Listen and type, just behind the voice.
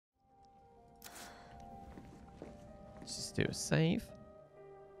Let's do a save.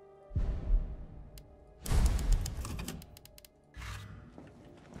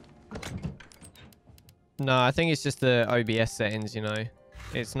 No, I think it's just the OBS settings, you know.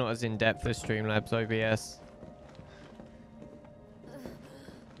 It's not as in-depth as Streamlabs OBS.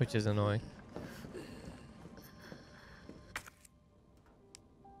 Which is annoying.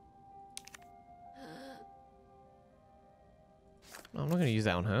 No, I'm not going to use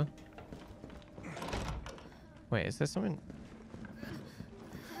that on her. Wait, is there something?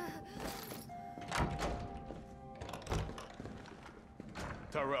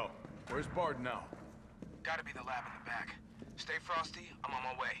 Tyrell, where's Bard now? Gotta be the lab in the back. Stay frosty, I'm on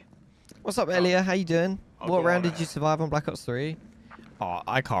my way. What's up, Elia? How you doing? I'll What go round on did you ahead. survive on Black Ops 3? Oh,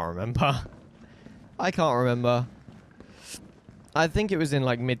 I can't remember. I can't remember. I think it was in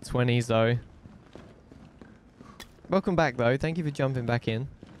like mid-20s though. Welcome back though. Thank you for jumping back in.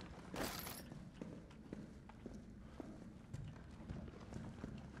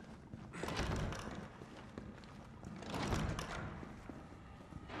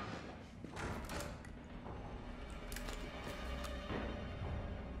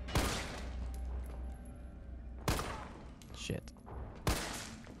 Shit.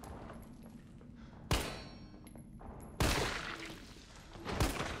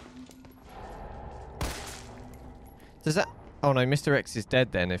 Does that... Oh no, Mr. X is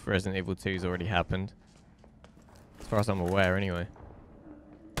dead then if Resident Evil 2's already happened. As far as I'm aware anyway.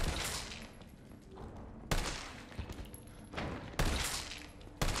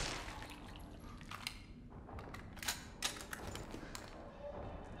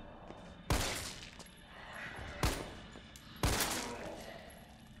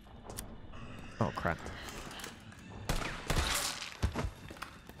 Oh crap.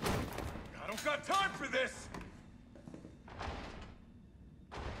 I don't got time for this!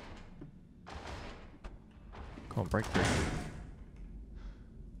 Can't break through.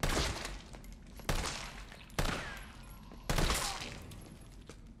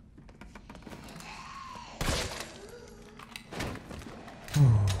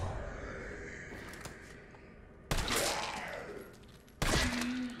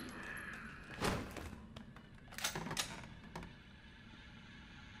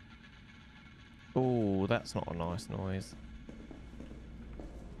 Oh, that's not a nice noise.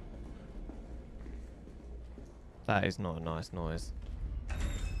 That is not a nice noise.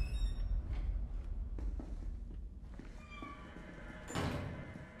 Oh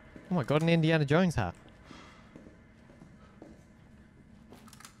my god, an Indiana Jones hat.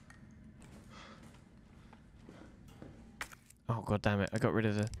 Oh god damn it, I got rid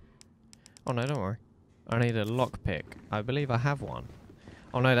of the... Oh no, don't worry. I need a lockpick. I believe I have one.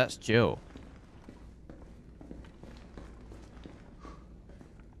 Oh no, that's Jill.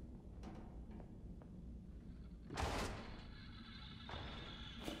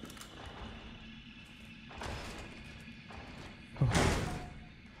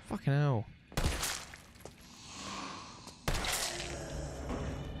 Fucking hell.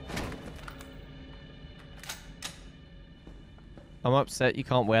 I'm upset you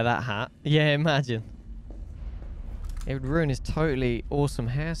can't wear that hat. Yeah, imagine. It would ruin his totally awesome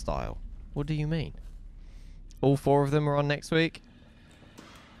hairstyle. What do you mean? All 4 of them are on next week?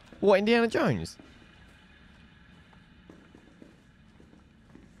 What, Indiana Jones?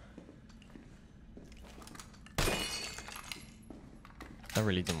 I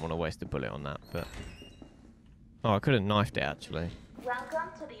really didn't want to waste a bullet on that, but... Oh, I could have knifed it, actually. Welcome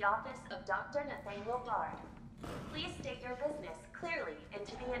to the office of Dr. Nathaniel Bard. Please state your business clearly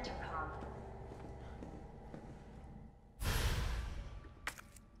into the intercom.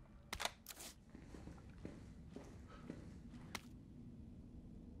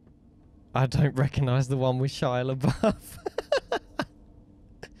 I don't recognise the one with Shia LaBeouf.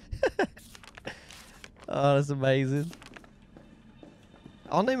 Oh, that's amazing.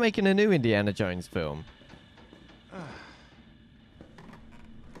 Aren't they making a new Indiana Jones film?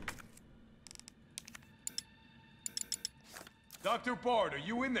 Dr. Bard, are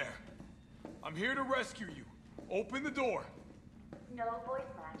you in there? I'm here to rescue you. Open the door. No voice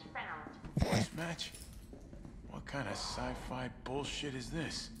match found. Voice match? What kind of sci-fi bullshit is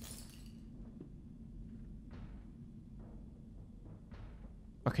this?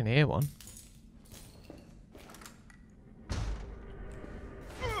 I can hear one.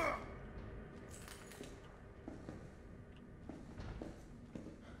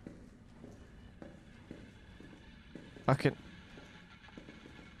 I can...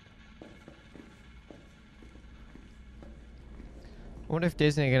 I wonder if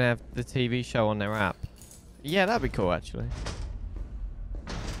Disney are going to have the TV show on their app. Yeah, that'd be cool, actually.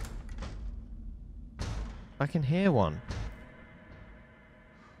 I can hear one.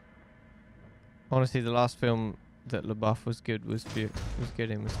 Honestly, the last film that LaBeouf was good was good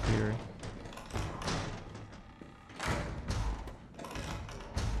in was Fury.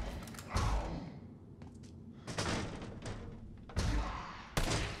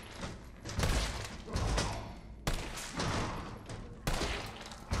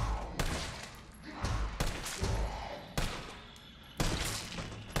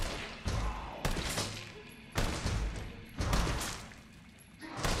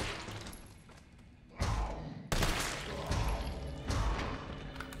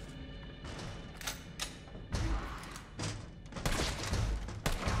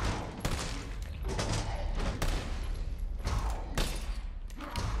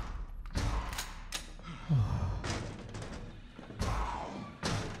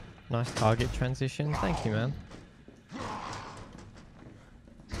 Nice target transition. Thank you, man.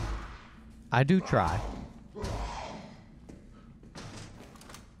 I do try.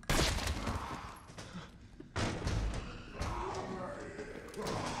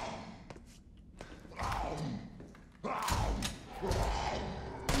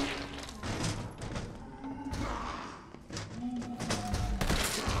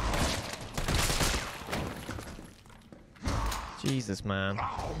 Jesus, man.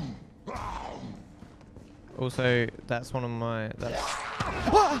 Also, that's one of my... That's...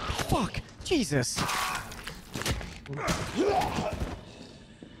 What? Fuck! Jesus!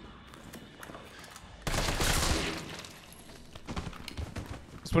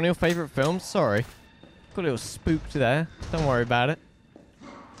 It's one of your favourite films? Sorry. Got a little spooked there. Don't worry about it.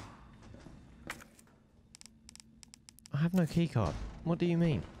 I have no keycard. What do you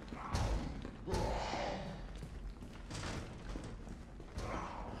mean?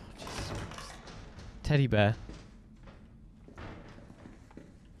 Teddy bear.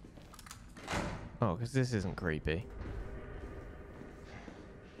 Oh, because this isn't creepy.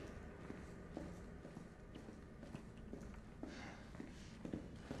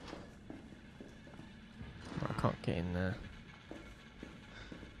 I can't get in there.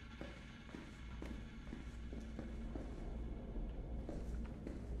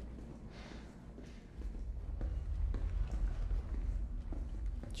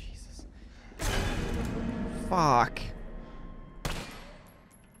 Jesus. Fuck.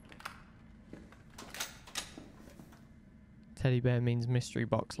 Teddy bear means mystery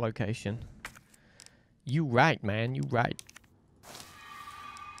box location. You right, man. You right.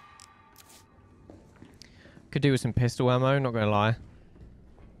 Could do with some pistol ammo, not gonna lie.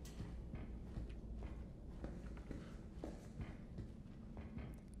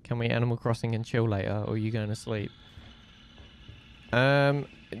 Can we Animal Crossing and chill later, or are you going to sleep? Yeah,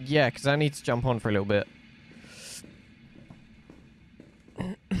 because I need to jump on for a little bit.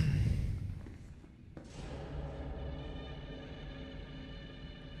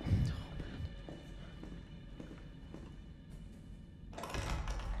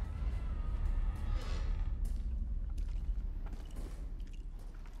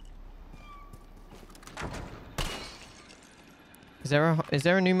 Is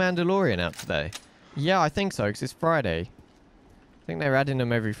there a new Mandalorian out today? Yeah, I think so, because it's Friday. I think they're adding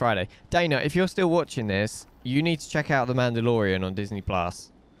them every Friday. Dana, if you're still watching this, you need to check out The Mandalorian on Disney+.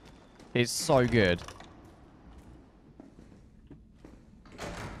 It's so good.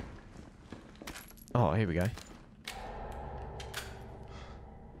 Oh, here we go.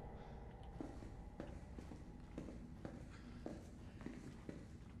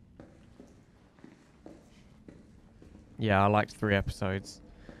 Yeah, I liked 3 episodes.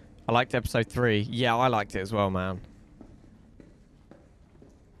 I liked episode 3. Yeah, I liked it as well, man.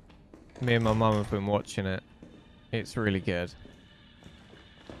 Me and my mum have been watching it. It's really good.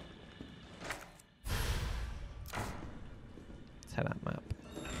 Let's head that map.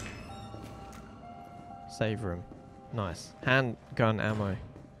 Save room. Nice. Handgun ammo.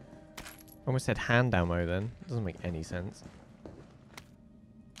 Almost said hand ammo then. Doesn't make any sense.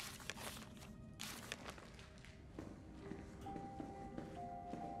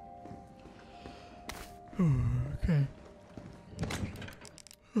 Okay.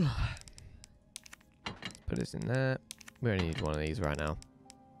 Put this in there. We only need one of these right now.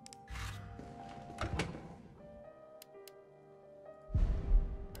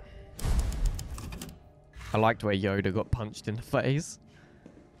 I liked where Yoda got punched in the face.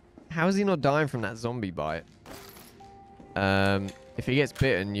 How is he not dying from that zombie bite? If he gets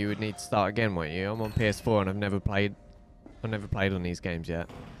bitten, you would need to start again, won't you? I'm on PS4 and I've never played on these games yet.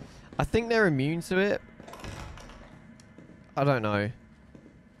 I think they're immune to it. I don't know.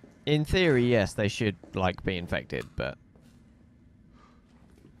 In theory, yes, they should, like, be infected, but...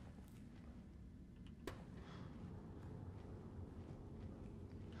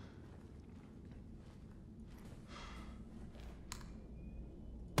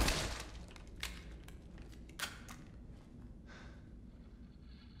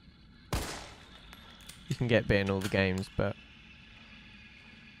 can get bit in all the games, but...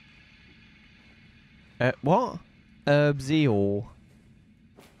 what? Herbsy.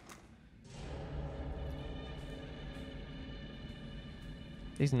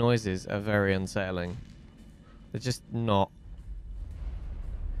 These noises are very unsettling. They're just not...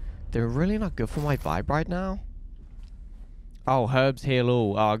 They're really not good for my vibe right now. Oh, herbs heal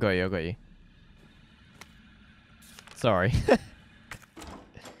all. Oh, I got you, I got you. Sorry.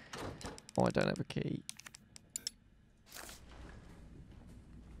 Oh, I don't have a key.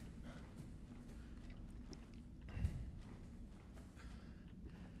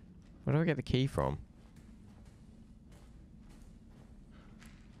 Where do I get the key from?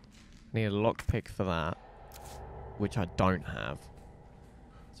 I need a lockpick for that, which I don't have.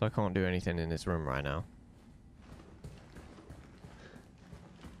 So I can't do anything in this room right now.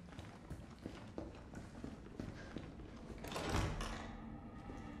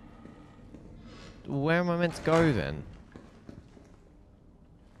 Where am I meant to go then?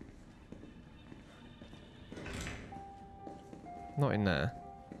 Not in there.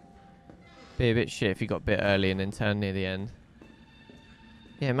 Be a bit shit if you got bit early and then turned near the end.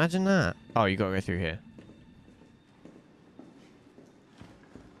 Yeah, imagine that. Oh, you gotta go through here.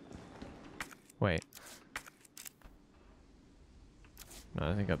 Wait. No,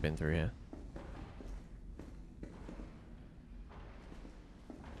 I think I've been through here.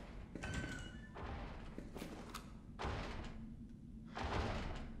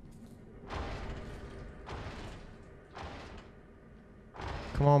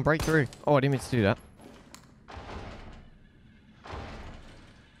 Come on, break through. Oh, I didn't mean to do that.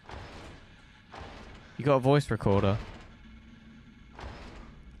 You got a voice recorder?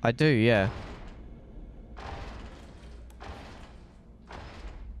 I do, yeah.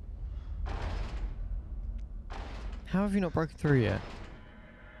 How have you not broken through yet?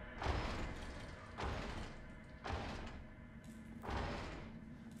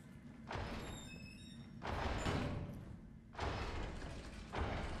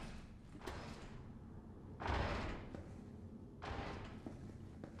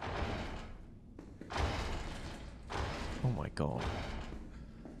 Oh my god.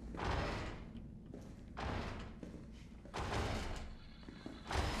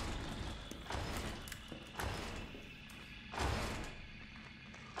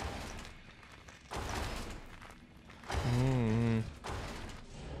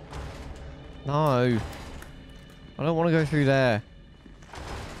 No. I don't want to go through there.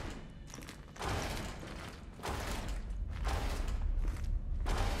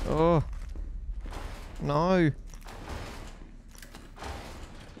 Oh. No.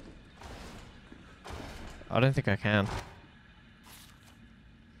 I don't think I can.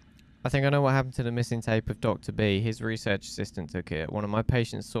 I think I know what happened to the missing tape of Dr. B. His research assistant took it. One of my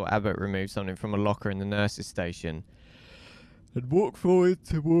patients saw Abbott remove something from a locker in the nurse's station and walk forward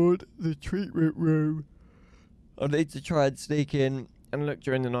toward the treatment room. I need to try and sneak in and look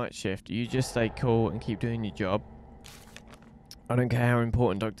during the night shift. You just stay cool and keep doing your job. I don't care how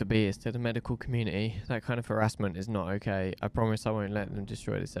important Dr. B is to the medical community. That kind of harassment is not okay. I promise I won't let them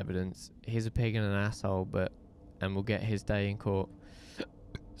destroy this evidence. He's a pig and an asshole, and we'll get his day in court.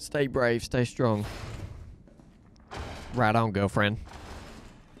 Stay brave, stay strong. Right on, girlfriend.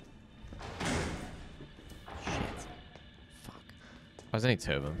 Shit. Fuck. There's only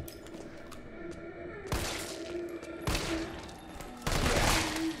two of them.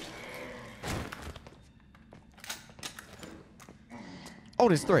 Oh,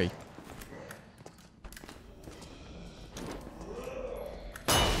 there's three.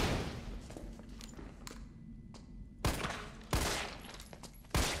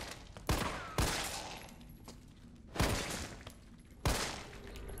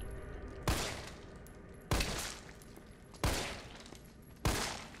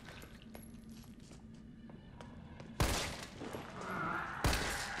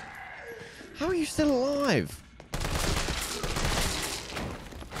 How are you still alive?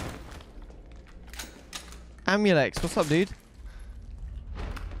 Amulex, what's up, dude?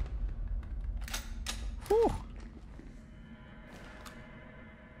 Whew.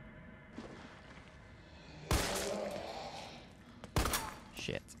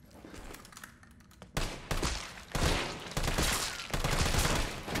 Shit.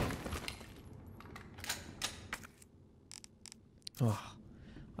 Oh,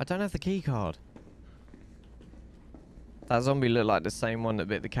 I don't have the key card. That zombie looked like the same one that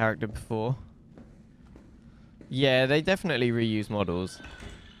bit the character before. Yeah, they definitely reuse models.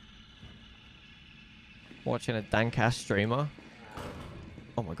 Watching a dank-ass streamer.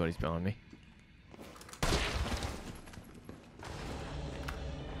 Oh my god, he's behind me.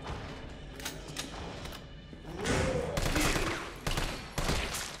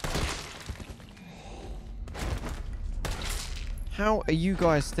 How are you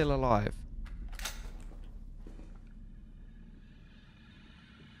guys still alive?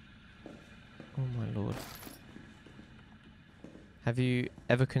 Oh my lord. Have you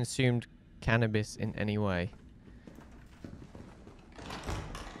ever consumed cannabis in any way?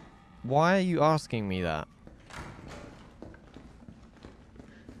 Why are you asking me that?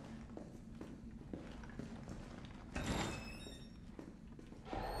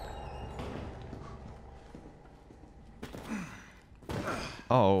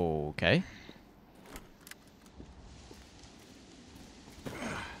 Oh, okay.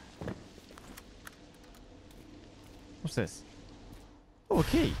 What's this? Oh, a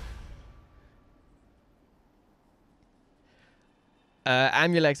key.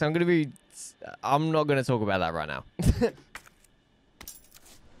 Amulex, I'm not gonna talk about that right now.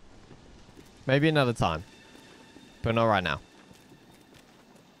 Maybe another time. But not right now.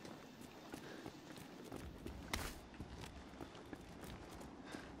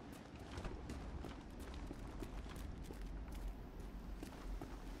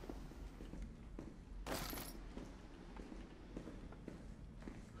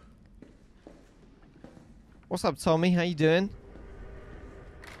 What's up, Tommy? How you doing?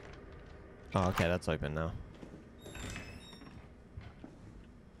 Oh, okay, that's open now.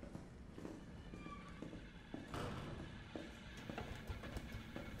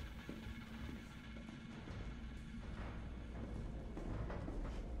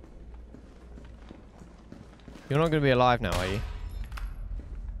 You're not going to be alive now, are you?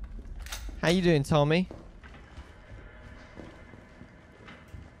 How you doing, Tommy?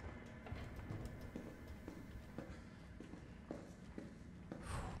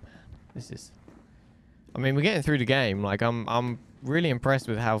 This is... I mean, we're getting through the game. Like, I'm really impressed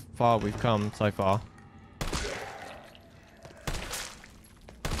with how far we've come so far.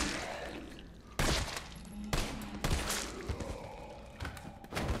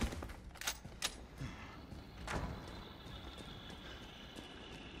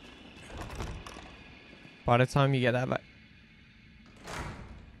 By the time you get that back...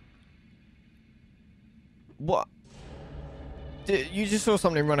 What? You just saw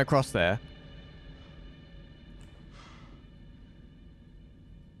something run across there.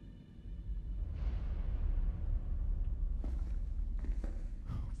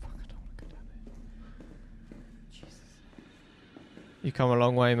 You come a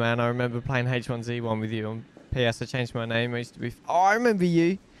long way, man. I remember playing H1Z1 with you on PS. I changed my name. I used to be... Oh, I remember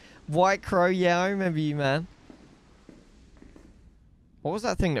you. White Crow. Yeah, I remember you, man. What was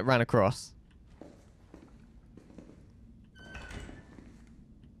that thing that ran across?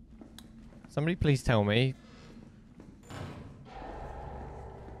 Somebody please tell me.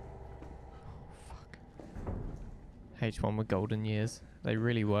 Fuck. H1 were golden years. They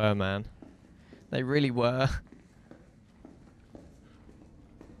really were, man. They really were.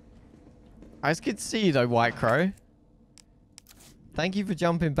 It's good to see you though, White Crow. Thank you for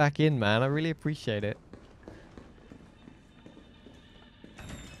jumping back in, man. I really appreciate it.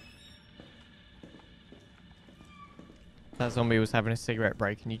 That zombie was having a cigarette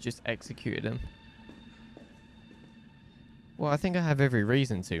break and you just executed him. Well, I think I have every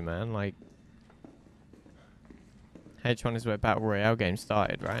reason to, man. Like, H1 is where Battle Royale games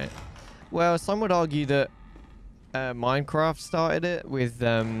started, right? Well, some would argue that Minecraft started it with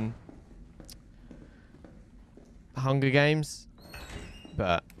Hunger Games,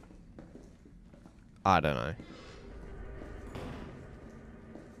 but I don't know.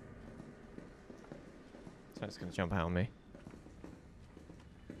 So it's gonna jump out on me.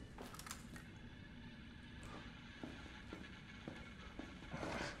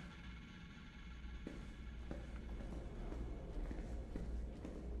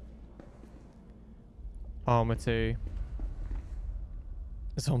 Armor 2.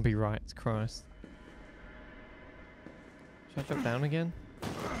 Zombie rights, Christ. Should I drop down again?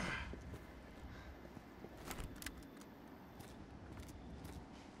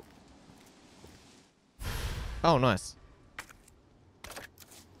 Oh, nice.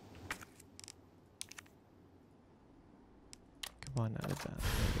 Combine that with that. There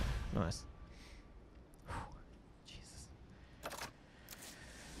we go. Nice. Jesus.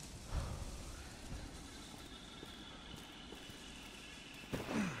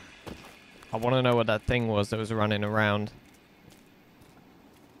 I want to know what that thing was that was running around.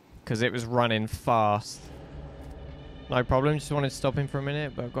 Because it was running fast. No problem. Just wanted to stop him for a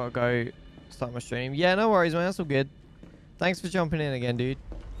minute, but I've got to go start my stream. Yeah, no worries, man. That's all good. Thanks for jumping in again, dude.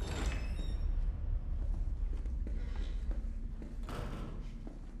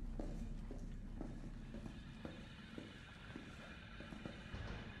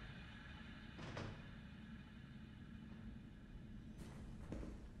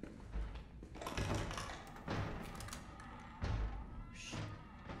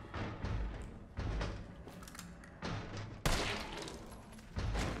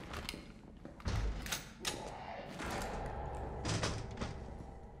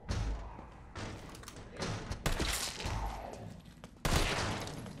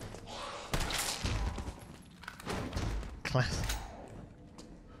 Class.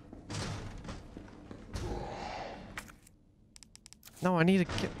 No, I need a.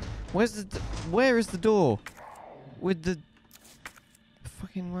 Where's the? Where is the door? With the.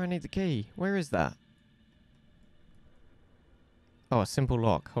 Fucking where I need the key. Where is that? Oh, a simple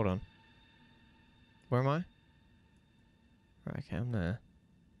lock. Hold on. Where am I? Right, okay, I'm there.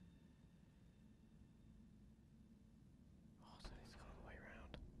 Oh, so it's gone all the way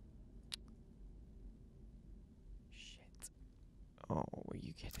around. Shit. Oh, were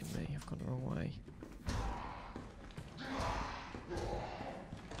you kidding me? I've gone the wrong way.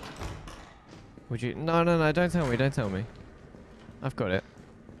 Would you? No, no, no, don't tell me, don't tell me. I've got it.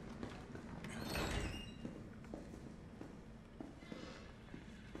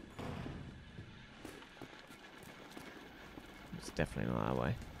 It's definitely not that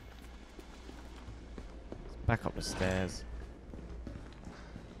way. Let's back up the stairs.